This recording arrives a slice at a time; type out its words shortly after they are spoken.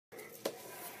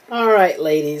Alright,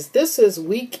 ladies, this is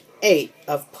week 8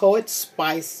 of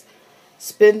Poetspice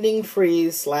Spending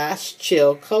Freeze /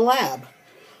 Chill Collab.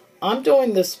 I'm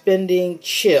doing the Spending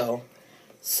Chill.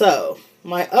 So,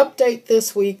 my update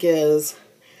this week is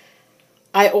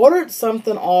I ordered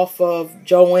something off of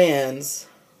Joann's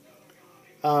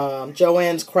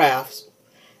Crafts.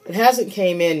 It hasn't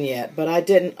came in yet, but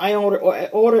I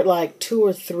ordered like 2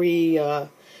 or 3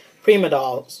 Prima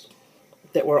dolls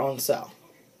that were on sale.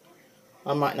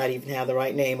 I might not even have the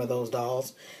right name of those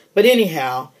dolls. But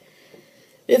anyhow,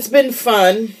 it's been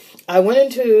fun. I went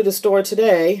into the store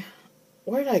today.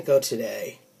 Where did I go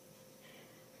today?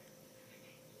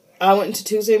 I went into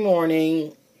Tuesday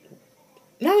morning.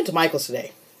 No, I went to Michael's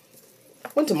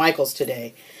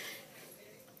today.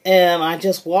 And I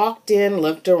just walked in,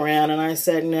 looked around, and I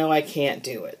said, no, I can't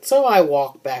do it. So I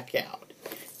walked back out.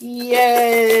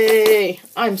 Yay!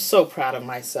 I'm so proud of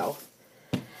myself.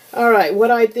 Alright,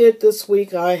 what I did this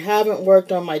week, I haven't worked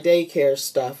on my daycare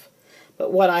stuff.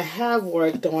 But what I have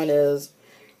worked on is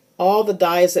all the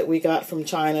dyes that we got from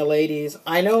China, ladies.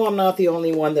 I know I'm not the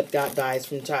only one that got dyes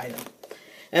from China.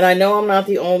 And I know I'm not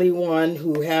the only one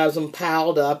who has them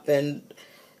piled up and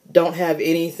don't have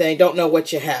anything, don't know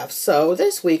what you have. So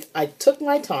this week, I took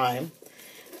my time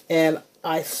and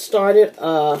I started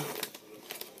a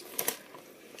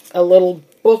little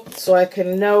book so I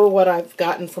can know what I've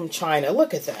gotten from China.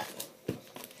 Look at that.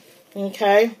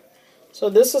 Okay.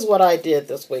 So this is what I did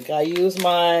this week. I used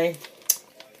my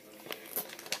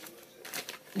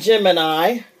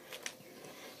Gemini.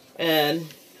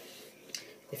 And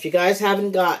if you guys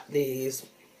haven't got these,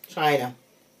 China,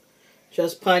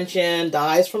 just punch in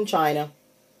dyes from China.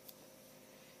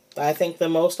 I think the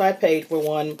most I paid for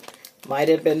one might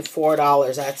have been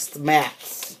 $4. That's the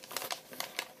max.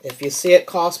 If you see it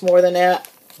cost more than that,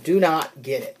 do not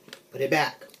get it. Put it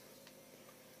back.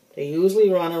 They usually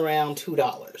run around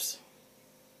 $2.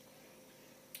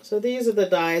 So these are the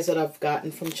dyes that I've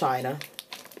gotten from China.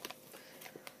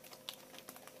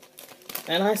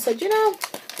 And I said, you know,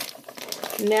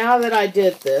 now that I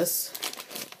did this,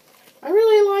 I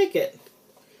really like it.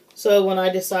 So when I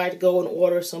decide to go and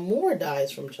order some more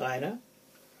dyes from China,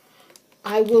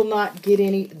 I will not get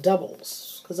any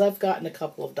doubles, because I've gotten a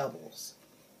couple of doubles.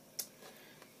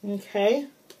 Okay,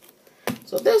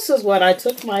 so this is what I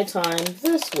took my time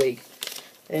this week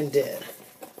and did.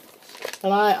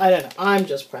 And I don't know, I'm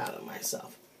just proud of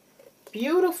myself.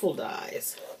 Beautiful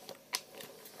dyes.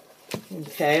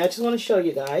 Okay, I just want to show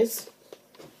you guys,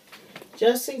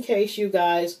 just in case you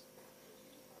guys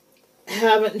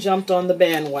haven't jumped on the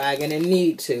bandwagon and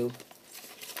need to.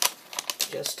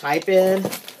 Just type in,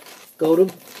 go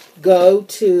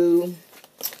to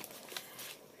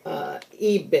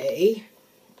eBay.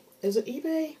 Is it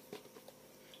eBay?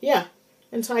 Yeah.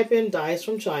 And type in dyes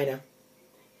from China.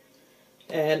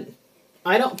 And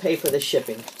I don't pay for the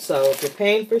shipping. So if you're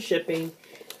paying for shipping,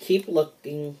 keep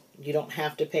looking. You don't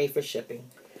have to pay for shipping.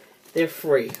 They're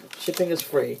free. Shipping is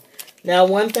free. Now,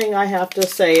 one thing I have to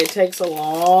say, it takes a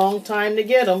long time to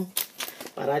get them.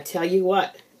 But I tell you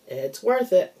what, it's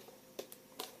worth it.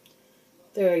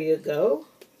 There you go.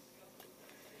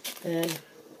 And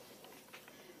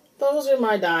those are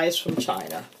my dyes from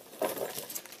China.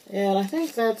 And I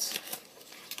think that's,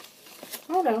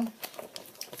 oh no,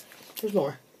 there's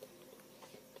more.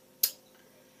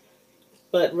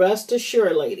 But rest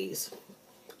assured, ladies,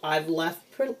 I've left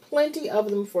plenty of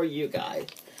them for you guys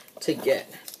to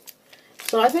get.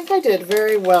 So I think I did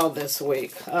very well this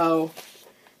week. Oh,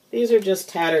 these are just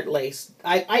tattered lace.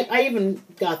 I even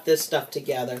got this stuff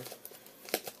together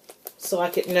so I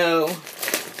could know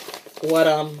what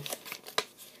I'm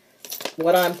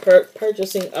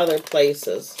purchasing other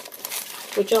places,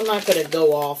 which I'm not going to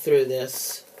go all through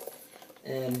this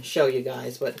and show you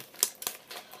guys, but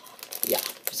yeah.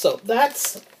 So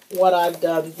that's what I've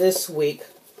done this week,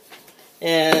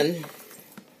 and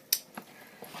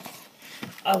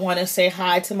I want to say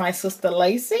hi to my sister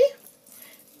Lacey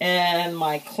and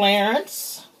my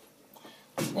Clarence,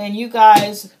 and you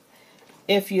guys,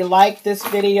 if you like this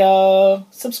video,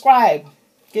 subscribe,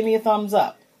 give me a thumbs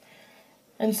up.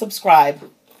 And subscribe.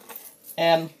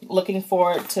 And looking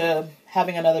forward to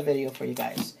having another video for you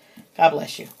guys. God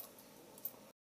bless you.